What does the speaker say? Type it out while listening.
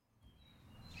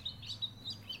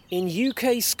In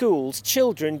UK schools,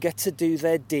 children get to do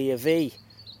their D of E,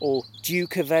 or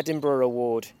Duke of Edinburgh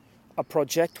Award, a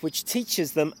project which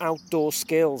teaches them outdoor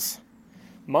skills.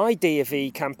 My D of E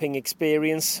camping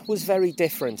experience was very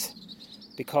different,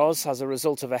 because as a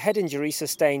result of a head injury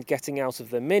sustained getting out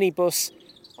of the minibus,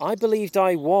 I believed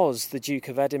I was the Duke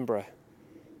of Edinburgh.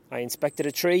 I inspected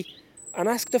a tree and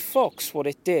asked a fox what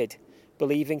it did,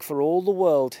 believing for all the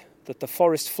world that the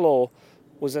forest floor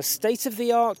was a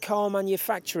state-of-the-art car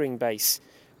manufacturing base,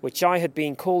 which I had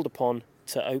been called upon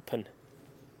to open.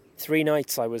 3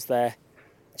 nights I was there,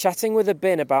 chatting with a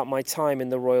bin about my time in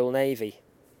the Royal Navy.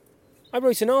 I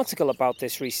wrote an article about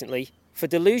this recently for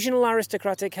Delusional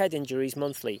Aristocratic Head Injuries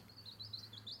Monthly.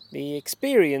 The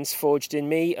experience forged in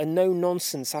me a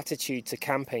no-nonsense attitude to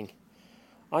camping.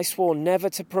 I swore never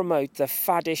to promote the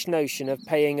faddish notion of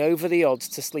paying over the odds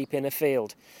to sleep in a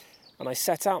field, and I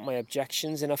set out my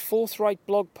objections in a forthright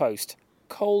blog post,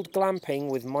 Cold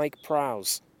Glamping with Mike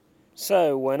Prowse.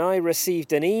 So when I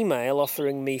received an email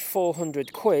offering me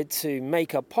 400 quid to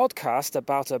make a podcast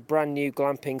about a brand new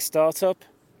glamping startup,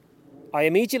 I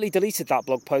immediately deleted that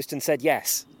blog post and said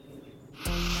yes.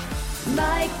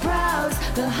 Mike Prowse,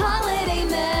 the holiday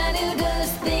man who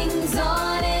does things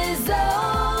on his own.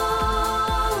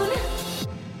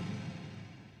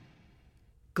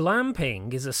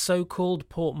 Glamping is a so-called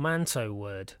portmanteau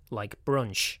word, like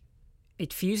brunch.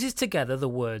 It fuses together the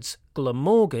words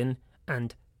Glamorgan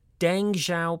and Deng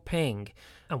Xiaoping,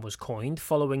 and was coined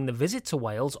following the visit to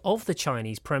Wales of the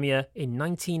Chinese Premier in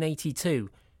 1982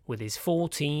 with his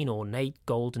 14 ornate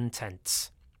golden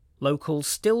tents. Locals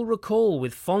still recall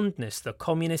with fondness the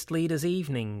communist leader's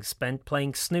evenings spent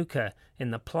playing snooker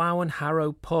in the Plough and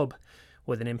Harrow pub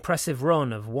with an impressive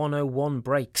run of 101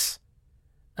 breaks.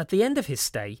 At the end of his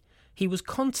stay, he was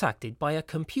contacted by a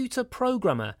computer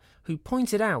programmer who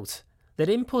pointed out that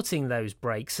inputting those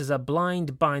breaks as a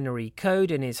blind binary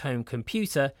code in his home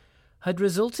computer had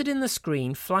resulted in the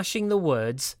screen flashing the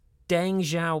words Deng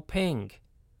Xiaoping.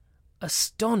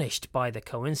 Astonished by the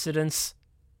coincidence,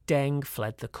 Deng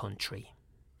fled the country.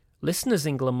 Listeners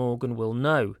in Glamorgan will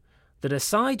know that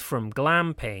aside from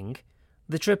glamping,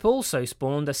 the trip also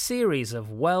spawned a series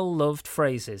of well-loved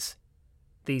phrases.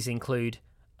 These include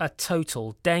a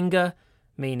total denger,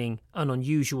 meaning an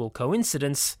unusual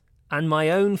coincidence, and my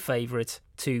own favourite,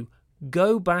 to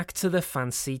go back to the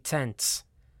fancy tents,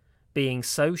 being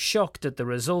so shocked at the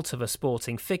result of a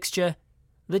sporting fixture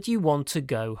that you want to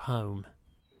go home.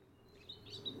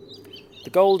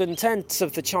 The golden tents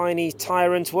of the Chinese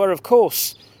tyrant were, of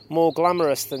course, more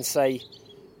glamorous than, say,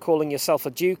 calling yourself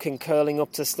a duke and curling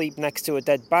up to sleep next to a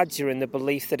dead badger in the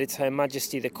belief that it's Her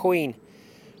Majesty the Queen.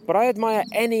 But I admire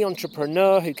any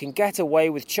entrepreneur who can get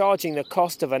away with charging the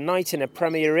cost of a night in a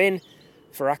Premier Inn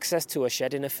for access to a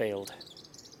shed in a field.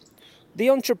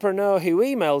 The entrepreneur who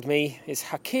emailed me is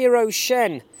Hakiro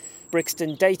Shen,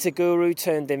 Brixton data guru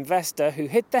turned investor who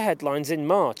hit the headlines in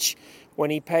March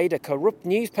when he paid a corrupt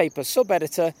newspaper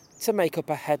sub-editor to make up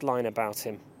a headline about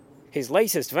him. His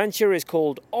latest venture is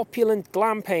called Opulent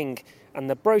Glamping, and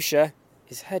the brochure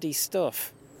is heady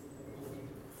stuff.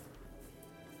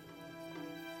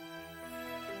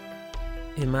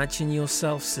 Imagine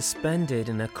yourself suspended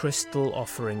in a crystal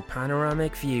offering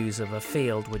panoramic views of a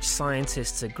field which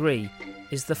scientists agree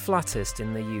is the flattest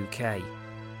in the UK.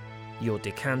 Your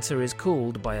decanter is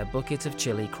cooled by a bucket of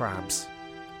chili crabs.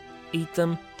 Eat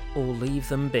them or leave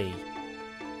them be.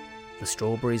 The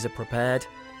strawberries are prepared,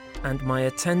 and my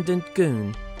attendant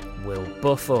goon will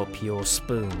buff up your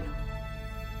spoon.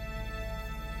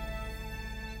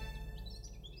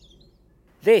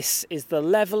 This is the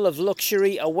level of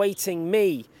luxury awaiting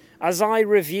me as I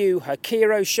review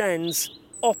Hakiro Shen's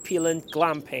Opulent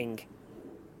Glamping.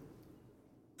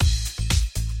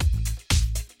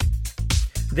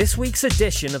 This week's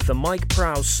edition of the Mike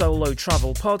Prowse Solo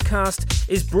Travel Podcast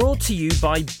is brought to you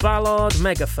by Ballard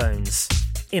Megaphones.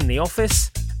 In the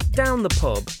office, down the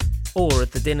pub, or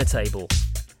at the dinner table.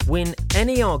 Win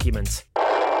any argument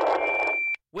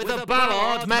with a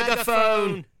Ballard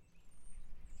Megaphone!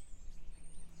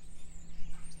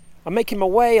 I'm making my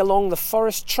way along the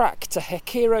forest track to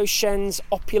Hakiro Shen's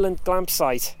Opulent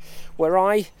Glampsite, where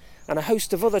I and a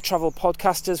host of other travel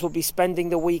podcasters will be spending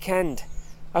the weekend.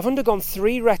 I've undergone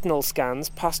 3 retinal scans,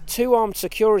 passed 2 armed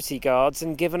security guards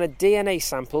and given a DNA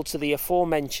sample to the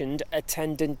aforementioned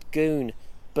attendant goon,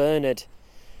 Bernard.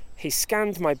 He's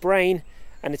scanned my brain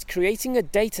and it's creating a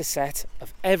data set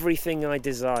of everything I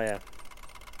desire.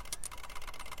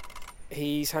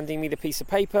 He's handing me the piece of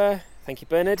paper. Thank you,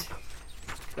 Bernard.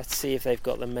 Let's see if they've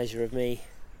got the measure of me.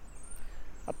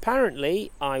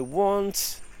 Apparently, I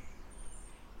want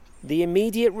the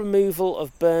immediate removal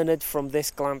of Bernard from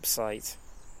this glamp site.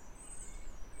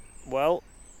 well,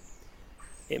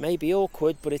 it may be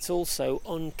awkward, but it's also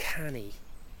uncanny.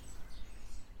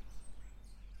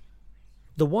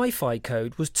 The Wi-Fi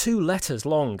code was 2 letters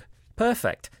long.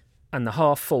 Perfect. And the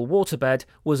half-full waterbed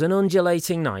was an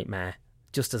undulating nightmare,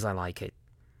 just as I like it.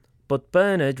 But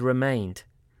Bernard remained.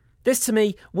 This to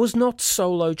me was not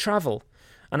solo travel,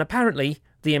 and apparently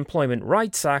the Employment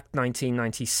Rights Act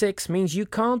 1996 means you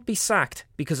can't be sacked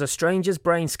because a stranger's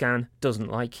brain scan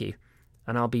doesn't like you,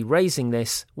 and I'll be raising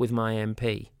this with my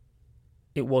MP.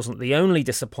 It wasn't the only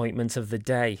disappointment of the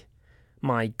day.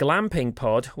 My glamping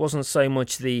pod wasn't so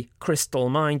much the crystal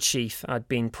mine sheath I'd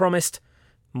been promised,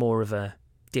 more of a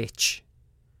ditch.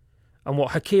 And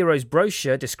what Hakiro's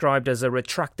brochure described as a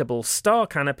retractable star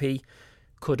canopy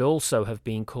could also have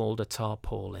been called a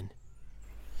tarpaulin.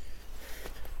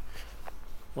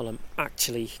 Well, I'm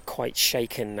actually quite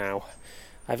shaken now.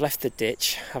 I've left the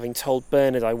ditch, having told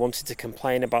Bernard I wanted to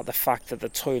complain about the fact that the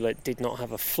toilet did not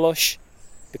have a flush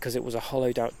because it was a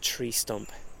hollowed out tree stump.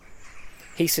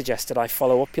 He suggested I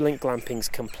follow Opulent Glamping's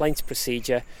complaints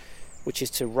procedure, which is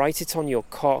to write it on your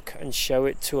cock and show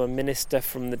it to a minister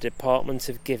from the Department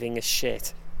of Giving a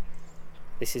Shit.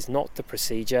 This is not the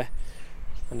procedure,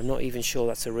 and I'm not even sure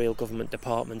that's a real government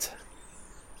department.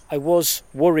 I was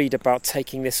worried about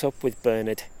taking this up with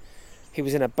Bernard. He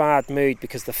was in a bad mood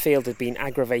because the field had been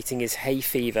aggravating his hay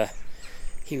fever.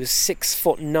 He was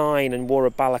 6'9" and wore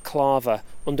a balaclava,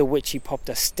 under which he popped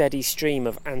a steady stream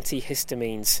of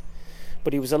antihistamines.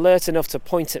 But he was alert enough to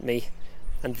point at me,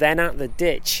 and then at the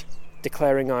ditch,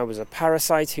 declaring I was a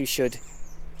parasite who should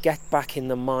get back in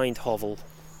the mind hovel.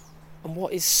 And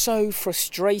what is so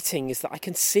frustrating is that I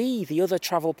can see the other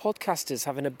travel podcasters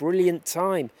having a brilliant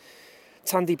time.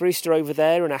 Tandy Brewster over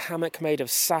there in a hammock made of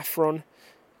saffron,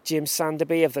 Jim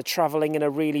Sanderby of the Travelling in a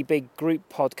Really Big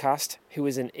Group podcast, who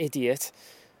is an idiot,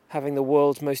 having the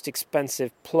world's most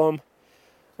expensive plum,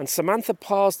 and Samantha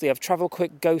Parsley of Travel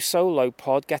Quick Go Solo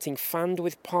pod getting fanned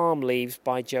with palm leaves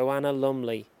by Joanna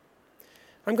Lumley.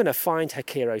 I'm going to find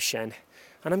Hakiro Shen,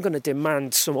 and I'm going to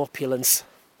demand some opulence.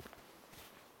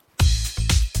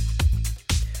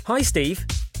 Hi Steve,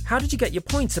 how did you get your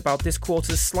points about this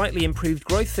quarter's slightly improved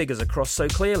growth figures across so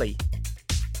clearly?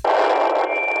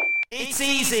 It's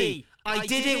easy! I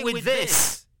did it with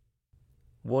this!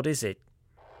 What is it?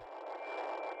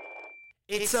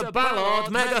 It's a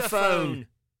Ballard megaphone!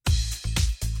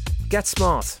 Get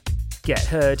smart, get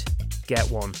heard, get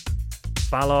one.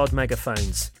 Ballard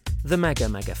megaphones, the mega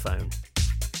megaphone.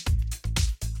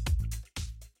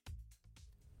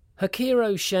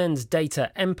 Hakiro Shen's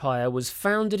data empire was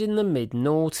founded in the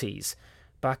mid-noughties,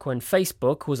 back when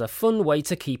Facebook was a fun way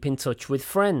to keep in touch with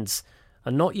friends,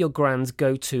 and not your grand's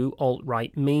go-to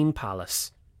alt-right meme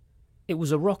palace. It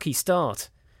was a rocky start.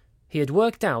 He had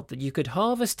worked out that you could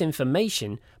harvest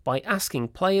information by asking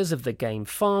players of the game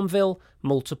Farmville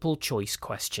multiple-choice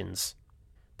questions.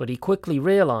 But he quickly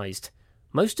realised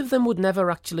most of them would never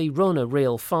actually run a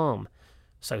real farm,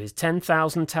 so his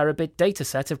 10,000 terabit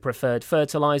dataset of preferred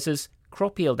fertilisers,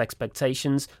 crop yield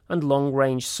expectations and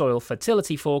long-range soil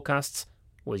fertility forecasts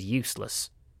was useless.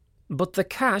 But the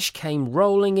cash came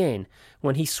rolling in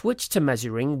when he switched to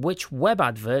measuring which web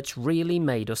adverts really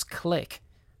made us click,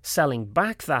 selling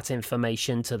back that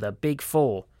information to the Big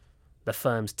Four, the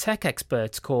firm's tech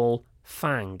experts call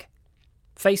FANG: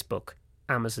 Facebook,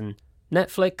 Amazon,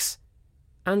 Netflix,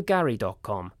 and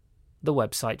Gary.com, the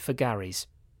website for Garys.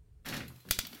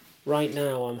 Right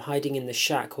now I'm hiding in the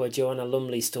shack where Joanna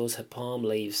Lumley stores her palm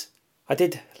leaves. I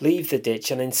did leave the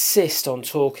ditch and insist on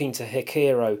talking to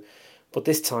Hakiro, but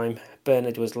this time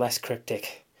Bernard was less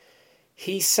cryptic.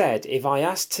 He said if I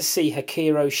asked to see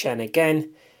Hakiro Shen again,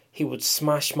 he would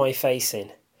smash my face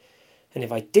in. And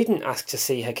if I didn't ask to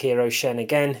see Hakiro Shen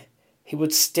again, he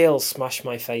would still smash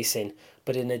my face in,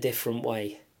 but in a different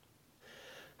way.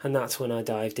 And that's when I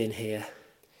dived in here.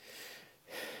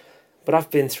 But I've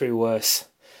been through worse.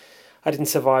 I didn't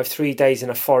survive 3 days in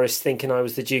a forest thinking I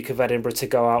was the Duke of Edinburgh to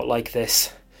go out like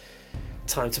this.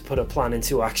 Time to put a plan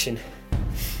into action.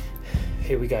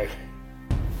 Here we go.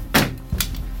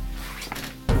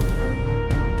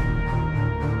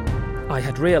 I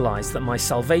had realised that my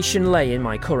salvation lay in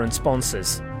my current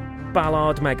sponsors,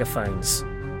 Ballard Megaphones.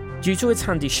 Due to its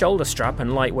handy shoulder strap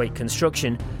and lightweight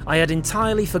construction, I had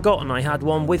entirely forgotten I had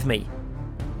one with me.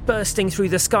 Bursting through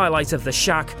the skylight of the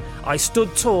shack, I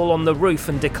stood tall on the roof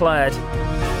and declared,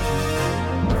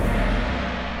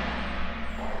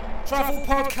 Travel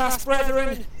podcast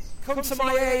brethren, come to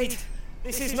my aid.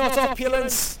 This is not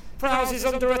opulence. Prowse is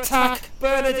under attack.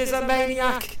 Bernard is a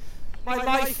maniac. My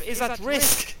life is at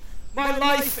risk. My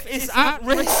life is at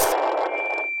risk.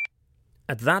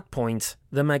 At that point,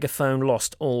 the megaphone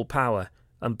lost all power,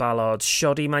 and Ballard's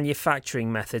shoddy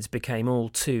manufacturing methods became all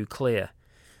too clear.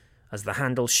 As the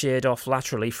handle sheared off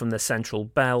laterally from the central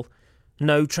bell,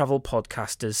 no travel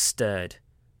podcasters stirred,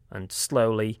 and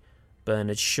slowly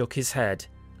Bernard shook his head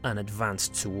and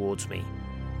advanced towards me.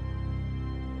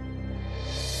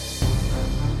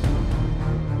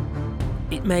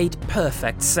 It made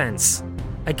perfect sense.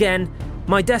 Again,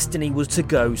 my destiny was to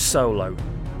go solo.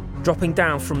 Dropping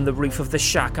down from the roof of the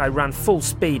shack, I ran full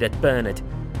speed at Bernard.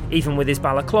 Even with his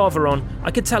balaclava on,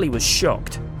 I could tell he was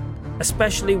shocked.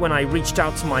 Especially when I reached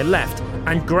out to my left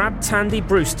and grabbed Tandy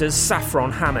Brewster's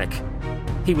saffron hammock.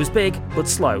 He was big but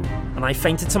slow, and I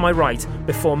feinted to my right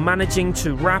before managing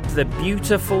to wrap the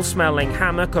beautiful-smelling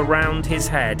hammock around his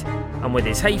head. And with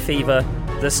his hay fever,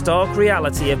 the stark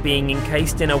reality of being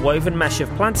encased in a woven mesh of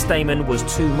plant stamen was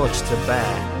too much to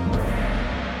bear.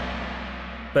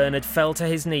 Bernard fell to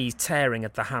his knees, tearing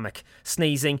at the hammock,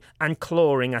 sneezing and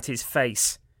clawing at his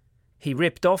face. He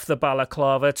ripped off the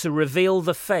balaclava to reveal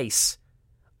the face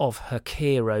of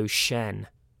Hakiro Shen.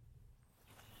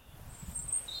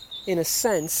 In a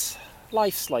sense,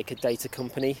 life's like a data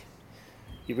company.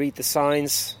 You read the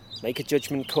signs, make a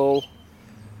judgment call,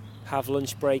 have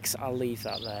lunch breaks. I'll leave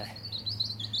that there.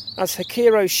 As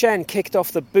Hakiro Shen kicked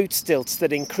off the boot stilts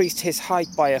that increased his height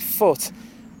by a foot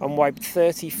and wiped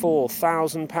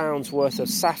 £34,000 worth of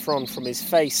saffron from his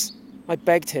face, I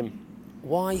begged him.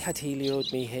 Why had he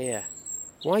lured me here?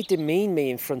 Why demean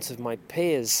me in front of my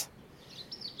peers?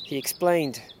 He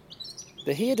explained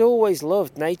that he had always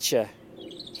loved nature.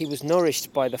 He was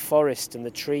nourished by the forest and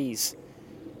the trees,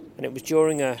 and it was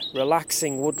during a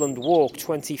relaxing woodland walk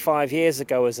 25 years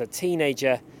ago as a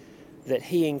teenager that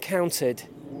he encountered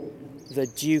the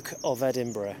Duke of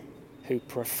Edinburgh, who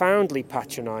profoundly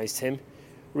patronised him,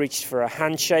 reached for a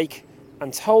handshake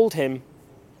and told him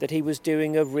that he was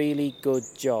doing a really good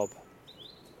job.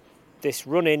 This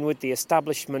run-in with the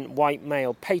establishment white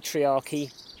male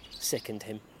patriarchy sickened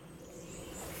him.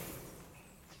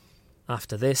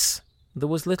 After this, there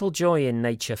was little joy in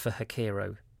nature for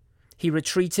Hakiro. He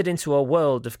retreated into a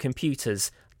world of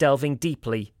computers, delving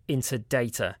deeply into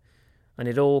data. And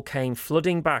it all came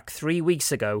flooding back 3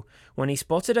 weeks ago when he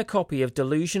spotted a copy of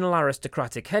Delusional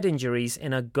Aristocratic Head Injuries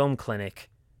in a gum clinic.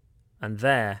 And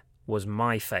there was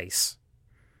my face.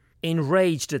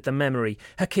 Enraged at the memory,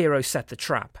 Hakiro set the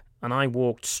trap, and I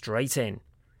walked straight in.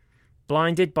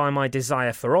 Blinded by my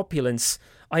desire for opulence,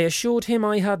 I assured him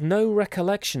I had no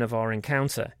recollection of our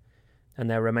encounter, and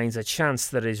there remains a chance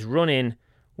that his run-in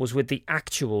was with the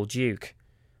actual Duke.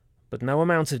 But no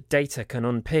amount of data can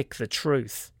unpick the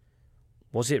truth.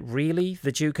 Was it really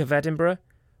the Duke of Edinburgh?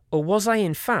 Or was I,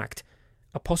 in fact,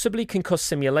 a possibly concussed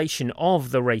simulation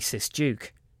of the racist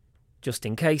Duke? Just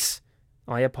in case,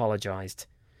 I apologised.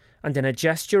 And in a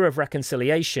gesture of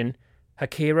reconciliation,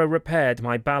 Hakiro repaired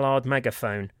my Ballard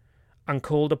megaphone and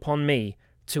called upon me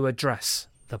to address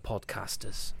the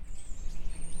podcasters.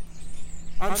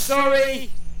 I'm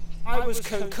sorry, I was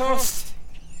concussed.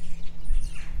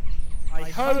 I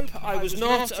hope I was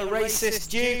not a racist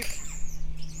Duke.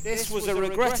 This was a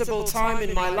regrettable time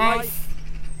in my life.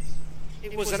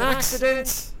 It was an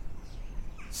accident.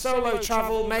 Solo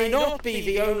travel may not be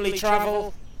the only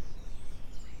travel.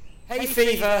 Hay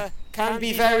fever can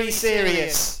be very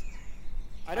serious.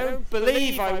 I don't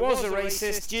believe I was a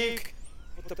racist Duke,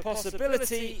 but the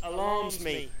possibility alarms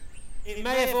me. It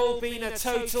may have all been a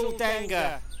total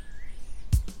dengue.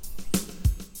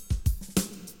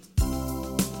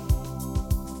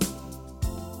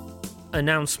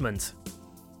 Announcement.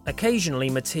 Occasionally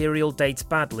material dates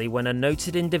badly when a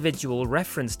noted individual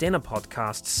referenced in a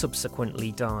podcast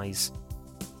subsequently dies.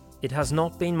 It has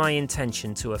not been my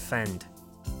intention to offend.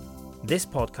 This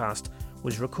podcast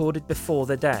was recorded before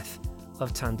the death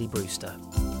of Tandy Brewster.